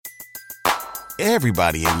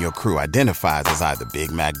Everybody in your crew identifies as either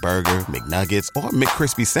Big Mac Burger, McNuggets, or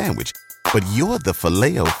McCrispy Sandwich. But you're the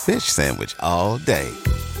Filet-O-Fish Sandwich all day.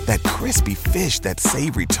 That crispy fish, that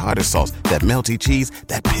savory tartar sauce, that melty cheese,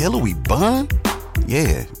 that pillowy bun.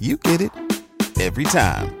 Yeah, you get it. Every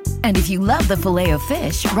time. And if you love the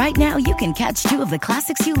Filet-O-Fish, right now you can catch two of the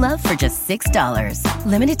classics you love for just $6.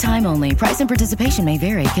 Limited time only. Price and participation may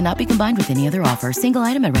vary. Cannot be combined with any other offer. Single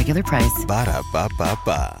item at regular price.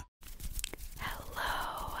 Ba-da-ba-ba-ba.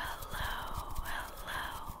 Hello, hello,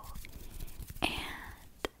 hello. And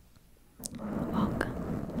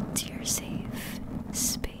welcome to your safe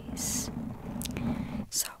space.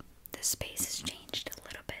 So, the space has changed a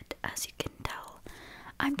little bit, as you can tell.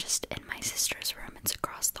 I'm just in my sister's room. It's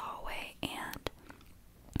across the hallway, and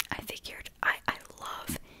I figured I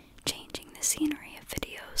love changing the scenery of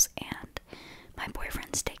videos, and my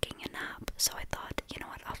boyfriend's taking a nap, so I thought, you know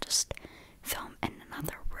what, I'll just film in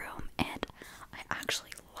another room, and I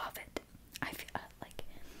actually love it. I feel like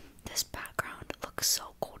this background looks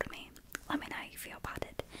so cool to me. Let me know how you feel about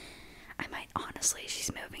it. I might, honestly,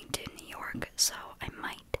 she's moving to New York, so I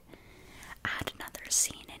might add another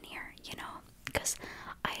scene in here, you know, because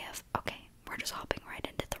okay, we're just hopping right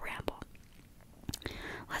into the ramble.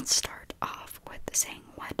 Let's start off with saying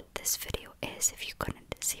what this video is. If you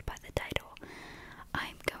couldn't see by the title,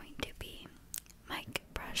 I'm going to be mic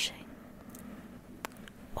brushing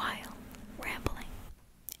while rambling,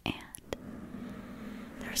 and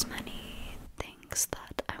there's many things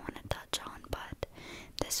that I want to touch on, but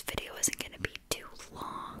this video isn't going to be too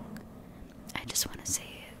long. I just want to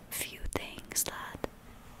say a few things that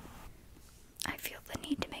I feel the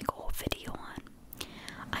need to make a whole video on.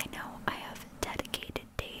 I know I have dedicated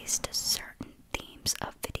days to certain themes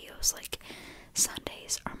of videos, like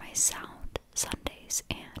Sundays are my sound Sundays,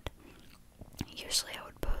 and usually I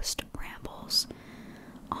would post rambles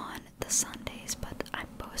on the Sundays, but I'm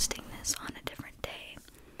posting this on a different day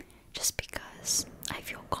just because I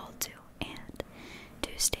feel called to, and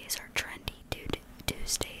Tuesdays are trendy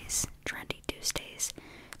Tuesdays,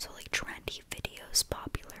 so like trendy videos,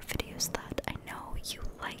 popular videos that I know you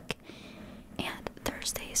like, and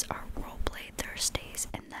Thursdays are roleplay Thursdays,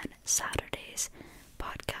 and then Saturdays,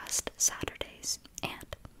 podcast Saturdays,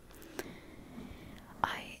 and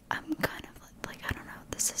I'm kind of like, I don't know,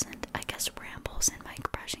 this isn't, I guess rambles and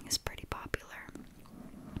mic brushing is pretty popular,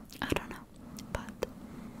 I don't know, but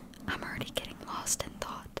I'm already getting lost in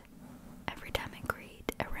thought. Every time I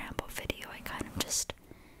create a ramble video, I kind of just,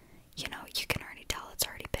 you know, you can already tell it's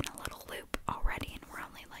already been a little loop already, and we're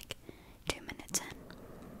only like 2 minutes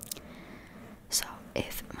in. So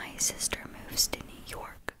if my sister moves to New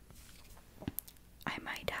York, I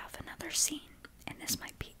might have another scene, and this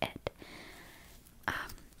might be it.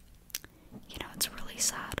 You know, it's really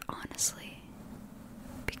sad, honestly,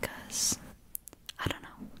 because, I don't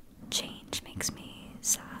know, change makes me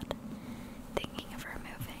sad, thinking of her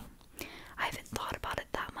moving. I haven't thought about it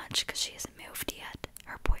that much, because she hasn't moved yet.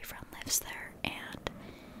 Her boyfriend lives there, and,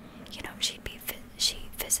 you know, she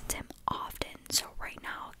visits him often, so right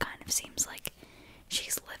now it kind of seems like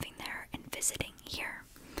she's living there and visiting here,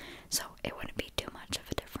 so it wouldn't be too much of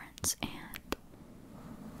a difference, and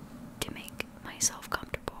to make myself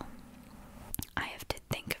comfortable, I have to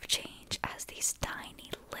think of change as these tiny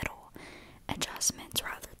little adjustments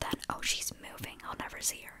rather than, oh, she's moving, I'll never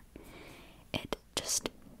see her. It just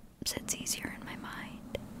sits easier in my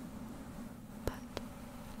mind. But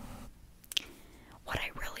what I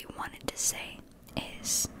really wanted to say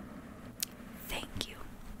is thank you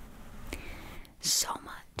so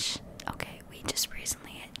much. Okay, we just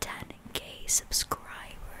recently hit 10k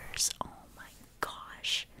subscribers. Oh my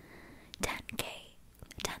gosh. 10k.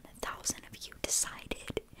 10,000 of you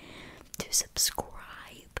decided to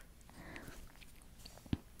subscribe.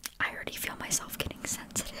 I already feel myself getting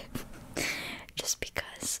sensitive just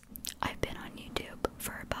because I've been on YouTube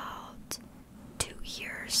for about 2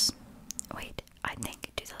 years. Wait, I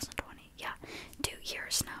think 2020. Yeah, 2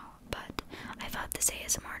 years now. But I've had this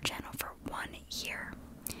ASMR channel for 1 year.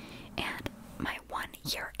 And my 1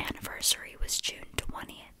 year anniversary was June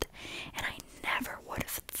 20th. And I never would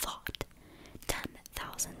have thought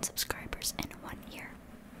 10,000 subscribers in 1 year.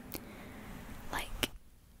 Like,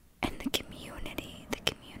 and the community,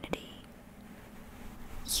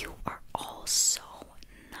 you are all so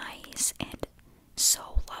nice and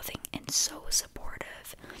so loving and so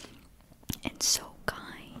supportive and so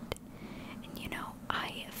kind. And you know,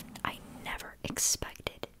 I never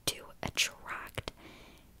expected to attract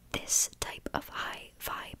this type of high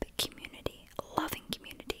vibe community, loving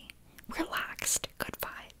community, relaxed, good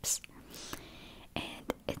vibes.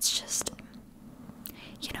 And it's just,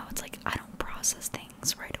 you know, it's like I don't process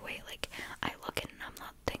things right away. Like, I look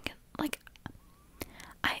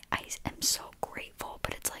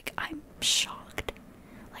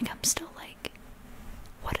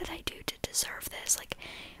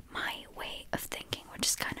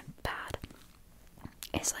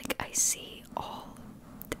I see all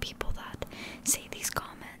the people that say these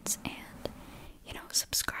comments and, you know,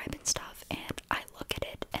 subscribe and stuff, and I look at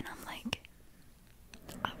it and I'm like,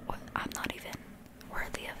 I'm not even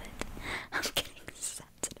worthy of it. I'm getting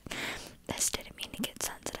sensitive. This didn't mean to get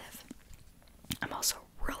sensitive. I'm also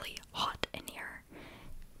really hot in here.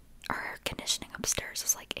 Our air conditioning upstairs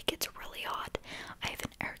is like, it gets really hot. I have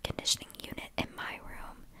an air conditioning unit in my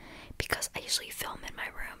room because I usually film in my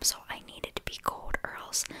room, so I need it to be cold or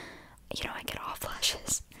else, you know, I get hot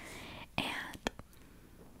flashes. And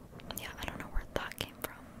yeah, I don't know where that came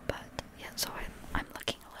from, but yeah, so I'm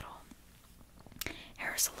looking a little,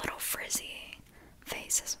 hair is a little frizzy,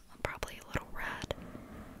 face is probably a little red,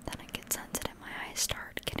 then I get sensitive, my eyes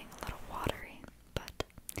start getting a little watery, but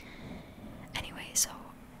anyway, so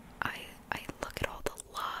I look at all the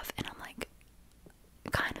love and I'm like,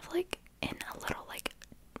 kind of like in a little like,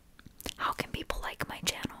 how can people like my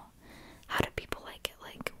channel? How do people like it?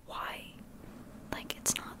 Like, why? Like,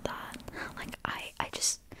 it's not that. Like, I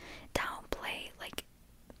just downplay like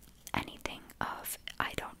anything of,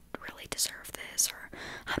 I don't really deserve this, or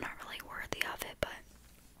I'm not really worthy of it,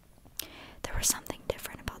 but there was something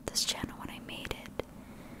different about this channel when I made it.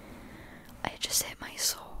 It just hit my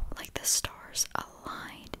soul, like the stars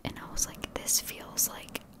aligned, and I was like, this feels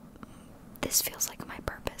like my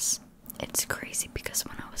purpose. It's crazy because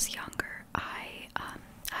when I was younger, I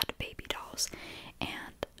had baby dolls, and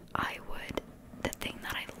the thing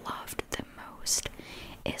that I loved the most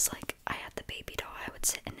is like, I had the baby doll, I would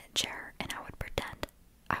sit in a chair and I would pretend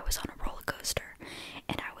I was on a roller coaster,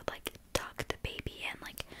 and I would like tuck the baby in,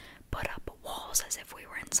 like put up walls as if we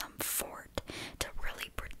were in some fort to really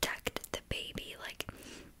protect the baby. Like,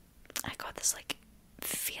 I got this like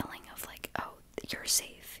feeling of like, oh, you're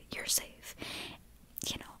safe,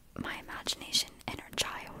 you know, my imagination, inner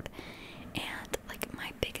child. And like,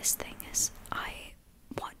 my biggest thing is, I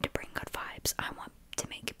want to bring good vibes. I want to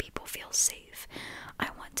make people feel safe. I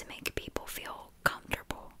want to make people feel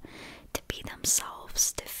comfortable, to be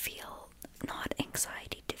themselves, to feel not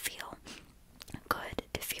anxiety, to feel good,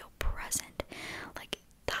 to feel present. Like,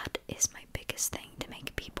 that is my biggest thing, to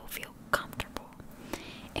make people feel comfortable.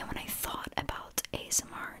 And when I thought about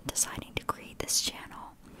ASMR and deciding to create this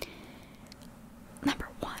channel, number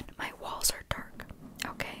one, my walls are dark.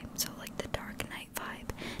 Okay, so like the dark night vibe.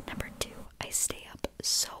 Number two, I stay up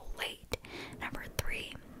so late. Number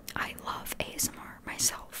three, I love ASMR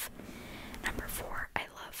myself. Number four, I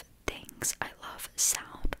love things. I love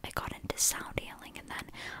sound. I got into sound healing, and then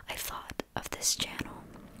I thought of this channel,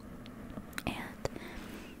 and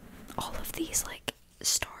all of these like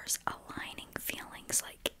stars aligning feelings,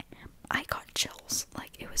 like I got chills.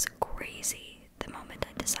 Like, it was crazy the moment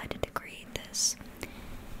I decided to create this.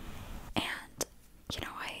 And you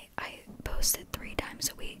know, I posted 3 times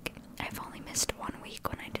a week. I've only missed 1 week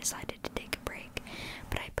when I decided to take a break,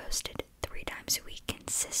 but I posted 3 times a week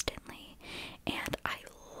consistently, and I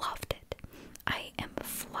loved it. I am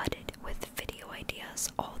flooded with video ideas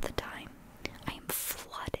all the time. I am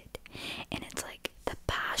flooded, and it's like the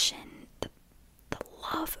passion, the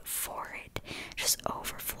love for it just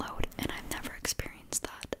overflowed, and I've never experienced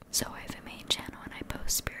that. So I have a main channel and I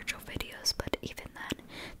post spiritual videos, but even then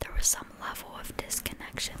there was some level of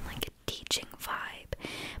disconnection, like a teaching vibe.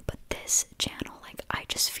 But this channel, like, I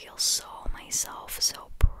just feel so myself, so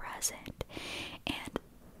present, and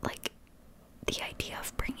like the idea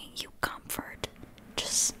of bringing you comfort,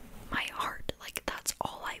 just my heart, like, that's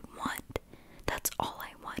all I want. That's all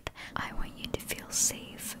I want. I want you to feel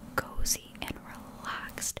safe, cozy, and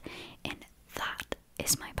relaxed, and that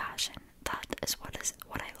is my passion. That is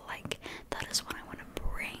what I like. That is what I want to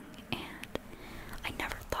bring, and I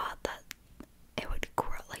never thought that it would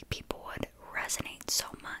grow, like people would resonate so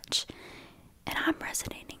much, and I'm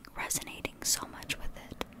resonating so much with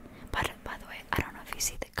it. But by the way, I don't know if you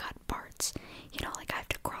see the cut parts. You know, like I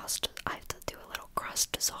have to do a little cross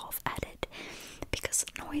dissolve edit because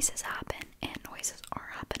noises happen, and noises are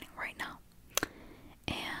happening right now.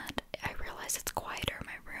 And I realize it's quieter in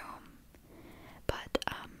my room, but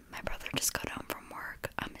my brother just got home from work.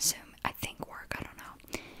 I think work, I don't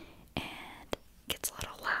know, and gets a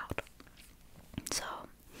little loud. So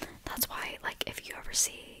that's why, like, if you ever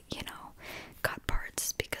see, you know, cut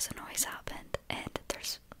parts because a noise happened, and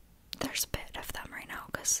there's a bit of them right now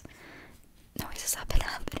because noises have been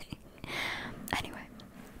happening. Anyway,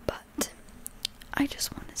 but I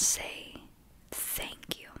just want to say thank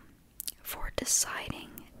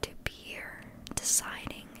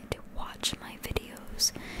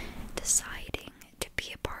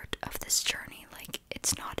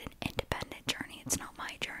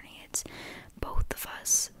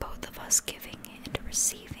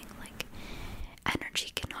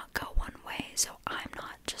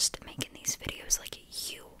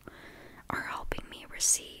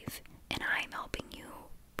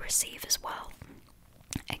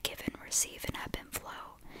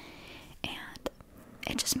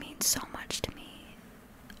means so much to me.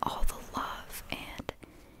 All the love and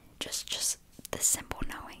just the simple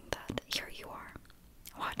knowing that here you are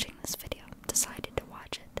watching this video, decided to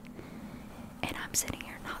watch it, and I'm sitting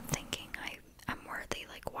here not thinking I'm worthy.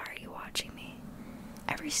 Like, why are you watching me?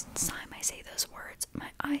 Every time I say those words, my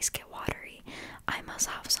eyes get watery. I must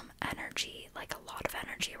have some energy, like a lot of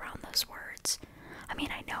energy around those words. I mean,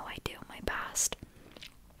 I know I do, my past.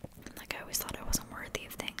 Like, I always thought I wasn't worthy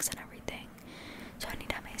of things and everything. So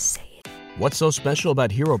anytime I say it. What's so special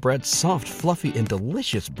about Hero Bread's soft, fluffy, and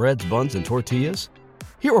delicious breads, buns, and tortillas?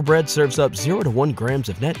 Hero Bread serves up 0 to 1 grams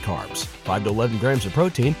of net carbs, 5 to 11 grams of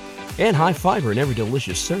protein, and high fiber in every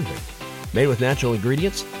delicious serving. Made with natural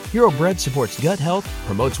ingredients, Hero Bread supports gut health,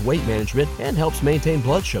 promotes weight management, and helps maintain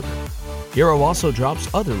blood sugar. Hero also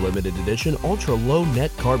drops other limited edition ultra-low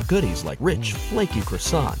net carb goodies like rich, flaky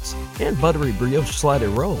croissants and buttery brioche slider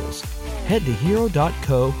rolls. Head to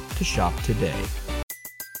hero.co to shop today.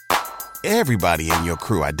 Everybody in your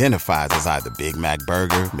crew identifies as either Big Mac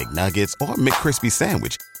Burger, McNuggets, or McCrispy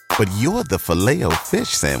Sandwich. But you're the Filet-O-Fish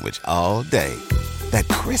Sandwich all day. That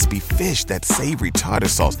crispy fish, that savory tartar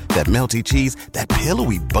sauce, that melty cheese, that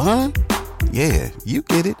pillowy bun. Yeah, you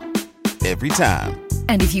get it. Every time.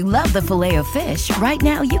 And if you love the Filet-O-Fish, right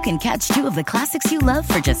now you can catch 2 of the classics you love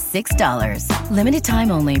for just $6. Limited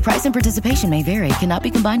time only. Price and participation may vary. Cannot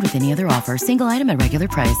be combined with any other offer. Single item at regular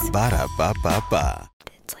price. Ba-da-ba-ba-ba.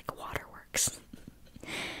 It's like waterworks.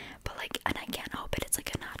 But like, and I can't help it. It's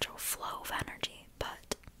like a natural flow of energy.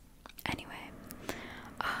 But anyway,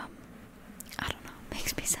 I don't know.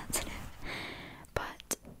 Makes me sensitive.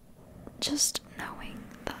 But just knowing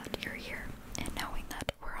that you're here and knowing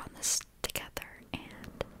that we're on this together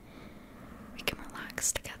and we can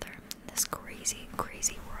relax together in this crazy,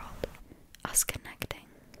 crazy world, us connecting,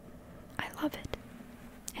 I love it.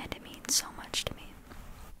 And it means so much to me.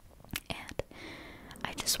 And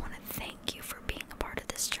I just want to thank you for being a part of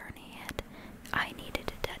this journey. And I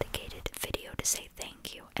needed a dedicated video to say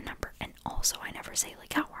thank you. And also I never say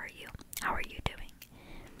like, how are you? How are you doing?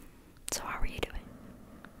 So how are you doing?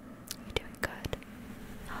 You doing good?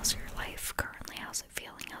 How's your life currently? How's it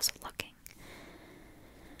feeling? How's it looking?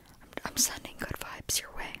 I'm sending good vibes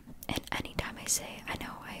your way. And anytime I say, I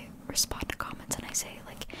know I respond to comments and I say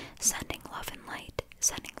like sending love and light,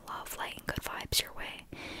 sending love, light, and good vibes your way.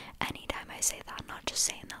 Anytime I say that, I'm not just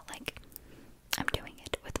saying that like I'm doing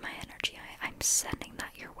it with my energy. I'm sending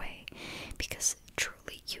that your way because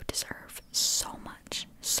truly you deserve so much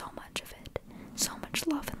of it. So much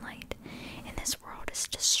love and light. And this world is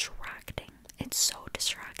distracting. It's so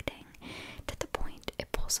distracting to the point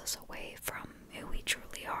it pulls us away from who we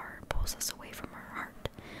truly are. It pulls us away from our heart,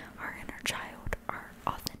 our inner child, our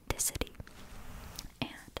authenticity.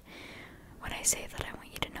 And when I say that, I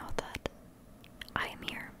want you to know that I am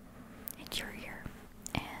here and you're here.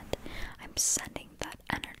 And I'm sending that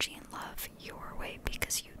energy and love your way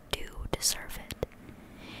because you do deserve it.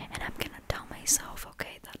 And I'm gonna tell myself,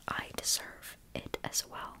 okay, that I deserve it as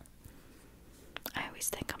well. I always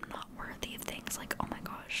think I'm not worthy of things like, oh my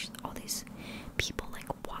gosh, all these people, like,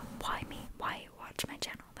 why me? Why watch my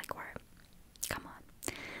channel? Like, where? Come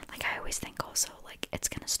on. Like, I always think also, like, it's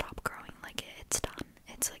gonna stop growing. Like, it's done.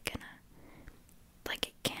 It's, like, gonna, like,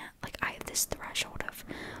 it can't, like, I have this threshold of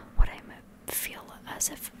what I feel as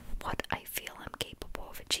if, what I feel I'm capable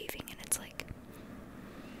of achieving, and it's like,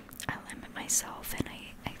 I limit myself, and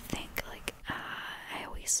I think, like, I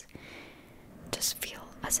always just feel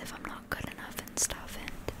as if I'm not good enough and stuff,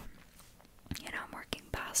 and, you know, I'm working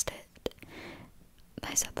past it.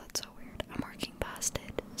 I said that's so weird. I'm working past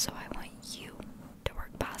it, so I want you to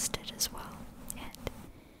work past it as well, and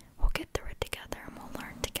we'll get through it together, and we'll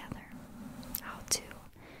learn together how to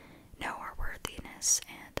know our worthiness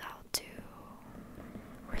and how to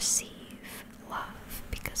receive love,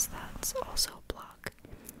 because that's also a block,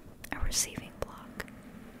 a receiving block.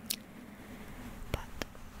 But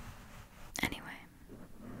anyway,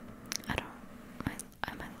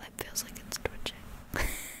 my lip feels like it's twitching.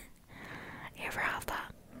 You ever have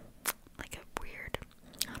that? Like a weird,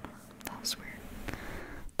 I don't know, that was weird.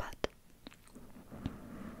 But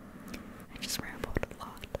I just rambled a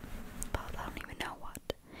lot about I don't even know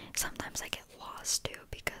what. Sometimes I get lost too,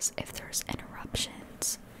 because if there's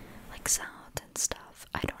interruptions, like sound and stuff,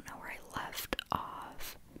 I don't know where I left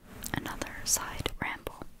off. Another side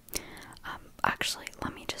ramble. Actually,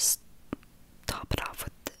 let me just top it off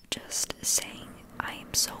with just saying I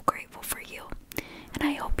am so grateful for you, and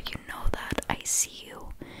I hope you know that I see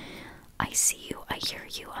you, I hear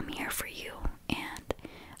you, I'm here for you, and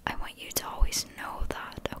I want you to always know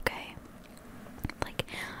that, okay? Like,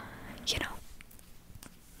 you know,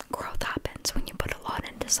 growth happens when you put a lot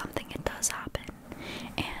into something, it does happen,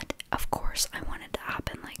 and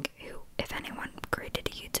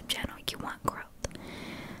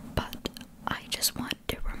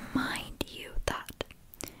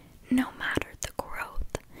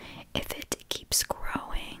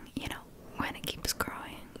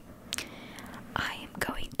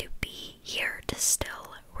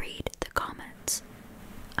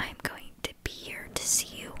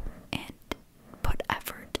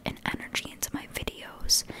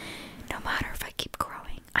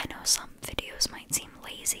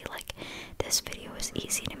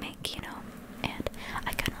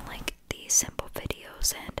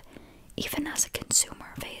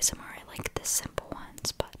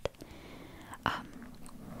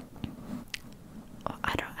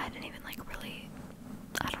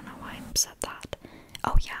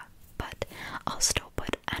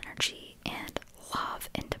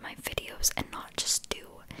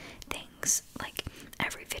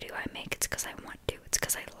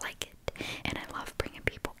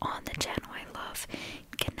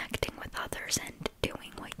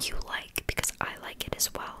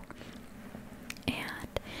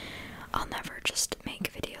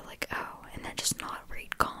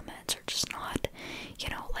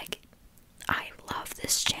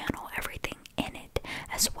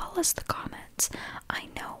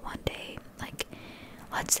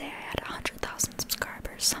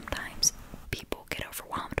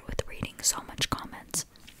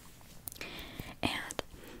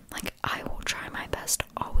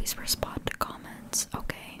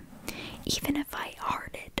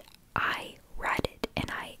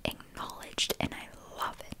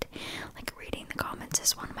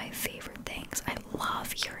favorite things. I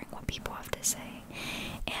love hearing what people have to say,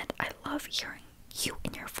 and I love hearing you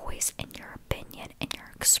and your voice and your opinion and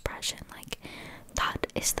your expression. Like, that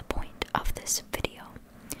is the point of this video,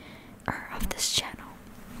 or of this channel.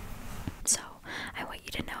 So I want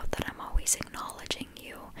you to know that I'm always acknowledging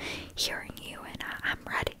you, hearing you, and I'm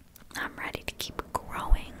ready. I'm ready to keep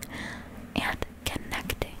growing and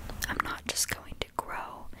connecting. I'm not just going to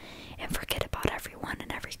grow and forget about everyone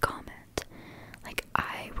and every comment. Like,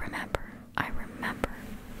 I remember.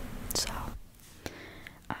 So,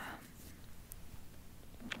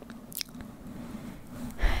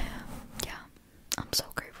 yeah, I'm so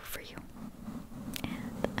grateful for you,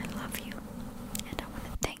 and I love you, and I want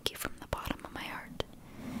to thank you from the bottom of my heart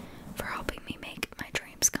for helping me make my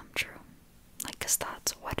dreams come true. Like, 'cause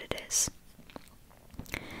that's what it is.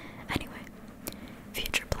 Anyway,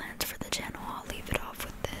 future plans for the channel, I'll leave it off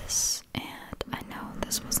with this. And I know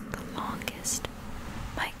this wasn't the longest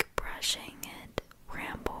mic brushing and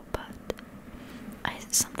ramble, but I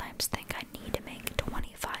sometimes think I need to make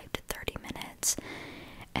 25 to 30 minutes.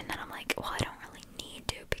 And then I'm like, well, I don't really need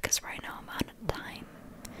to, because right now I'm out of time.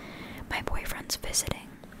 My boyfriend's visiting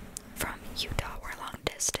from Utah. We're long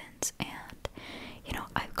distance, and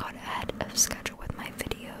I've got ahead of schedule with my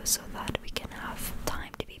videos so that we can have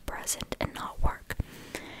time to be present and not work.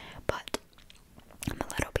 But I'm a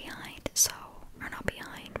little behind, or not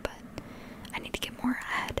behind, but I need to get more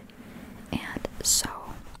ahead. And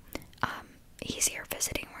so he's here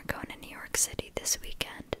visiting. We're going to New York City this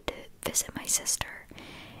weekend to visit my sister,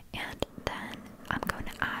 and then I'm going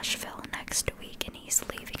to Asheville next week, and he's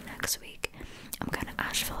leaving next week. I'm going to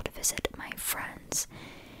Asheville to visit my friends,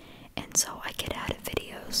 and so I get out of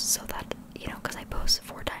videos so that, because I post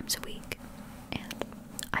 4 times a week. And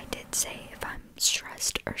I did say if I'm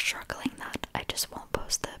stressed or struggling that I just won't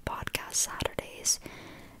post the podcast Saturdays,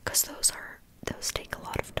 because those take a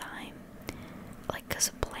lot of time, like, because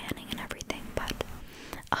of planning and everything. But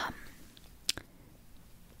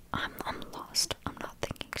I'm lost. I'm not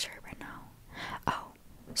thinking straight right now. Oh,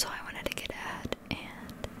 so I wanted to get ahead,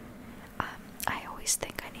 and I always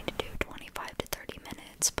think I need to do 25 to 30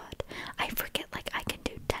 minutes, but I forget, like, I can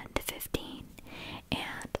do 10 to 15,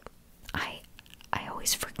 and I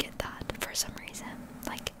always forget that for some reason.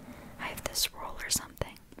 Like, I have this rule or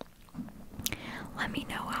something. Let me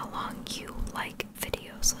know how long you like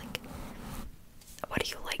videos. Like, what do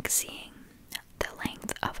you like seeing? The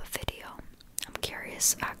length of a video. I'm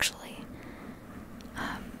curious, actually.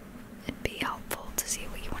 It'd be helpful to see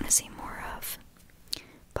what you want to see more of.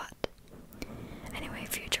 But anyway,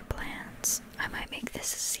 future plans. I might make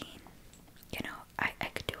this a scene. I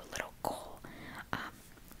could do a little goal.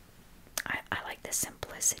 I like the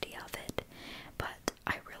simplicity of it, but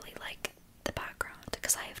I really like the background,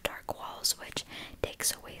 because I have dark walls, which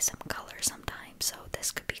takes away some color sometimes, so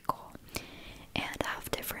this could be cool. And have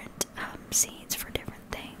different scenes for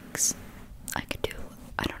different things.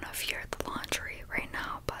 I don't know if you're at the laundry right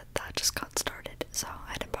now, but that just got started, so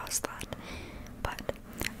I had to pause that. But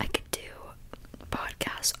I could do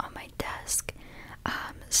podcasts on my desk,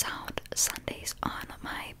 sound Sundays on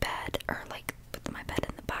my bed, or like with my bed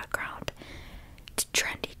in the background,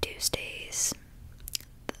 trendy Tuesdays,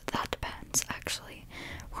 that depends actually,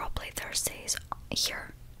 roleplay Thursdays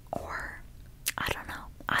here, or I don't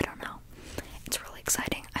know, it's really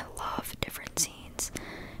exciting. I love different scenes,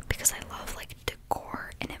 because I love, like,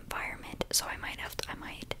 decor and environment, so I'm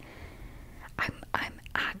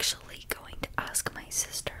actually going to ask my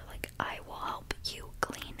sister, like, I will help you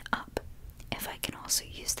clean up if I can also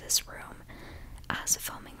use this room as a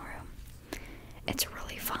filming room. It's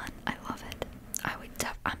really fun. I love it.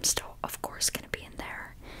 I'm still, of course, gonna be in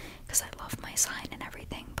there, because I love my sign and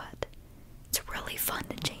everything, but it's really fun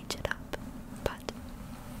to change it up. But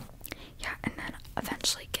yeah, and then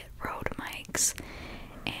eventually get Rode mics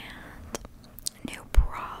and new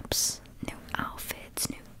props, new outfits,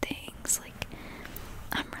 new things. Like,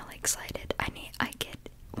 I'm really excited.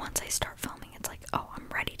 Once I start filming, it's like, oh, I'm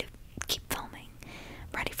ready to keep filming.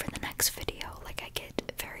 I'm ready for the next video. Like, I get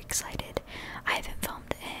very excited. I haven't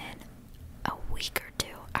filmed in a week or 2.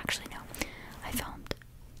 Actually, no. I filmed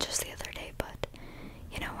just the other day, but,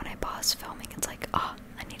 when I pause filming, it's like, oh,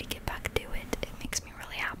 I need to get back to it. It makes me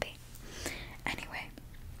really happy. Anyway,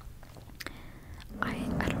 I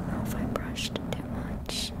don't know if I brushed too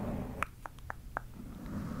much,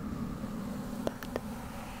 but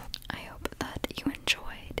I hope that you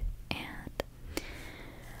enjoyed, and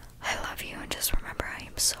I love you, and just remember, I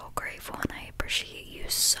am so grateful, and I appreciate you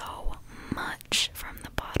so much from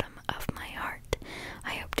the bottom of my heart.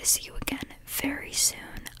 I hope to see you again very soon.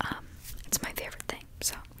 It's my favorite thing,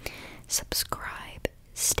 so subscribe,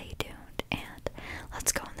 stay tuned, and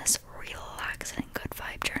let's go on this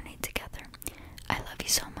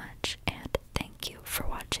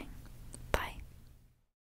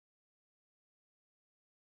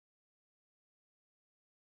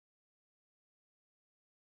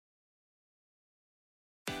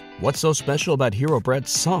What's so special about Hero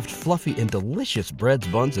Bread's soft, fluffy, and delicious breads,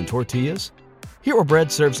 buns, and tortillas? Hero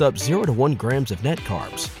Bread serves up 0 to 1 grams of net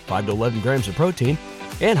carbs, 5 to 11 grams of protein,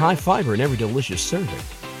 and high fiber in every delicious serving.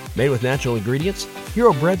 Made with natural ingredients,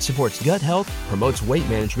 Hero Bread supports gut health, promotes weight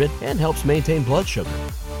management, and helps maintain blood sugar.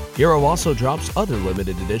 Hero also drops other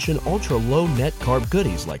limited edition ultra-low net carb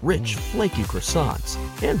goodies like rich, flaky croissants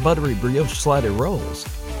and buttery brioche slider rolls.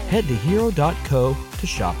 Head to hero.co to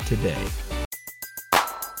shop today.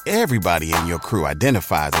 Everybody in your crew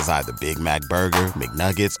identifies as either Big Mac Burger,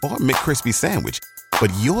 McNuggets, or McCrispy Sandwich.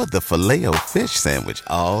 But you're the Filet-O-Fish Sandwich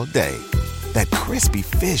all day. That crispy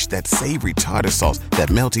fish, that savory tartar sauce, that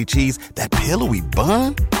melty cheese, that pillowy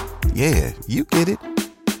bun. Yeah, you get it.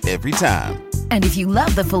 Every time. And if you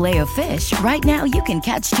love the Filet-O-Fish, right now you can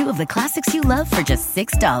catch 2 of the classics you love for just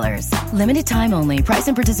 $6. Limited time only. Price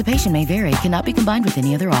and participation may vary. Cannot be combined with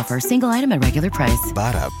any other offer. Single item at regular price.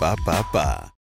 Ba-da-ba-ba-ba.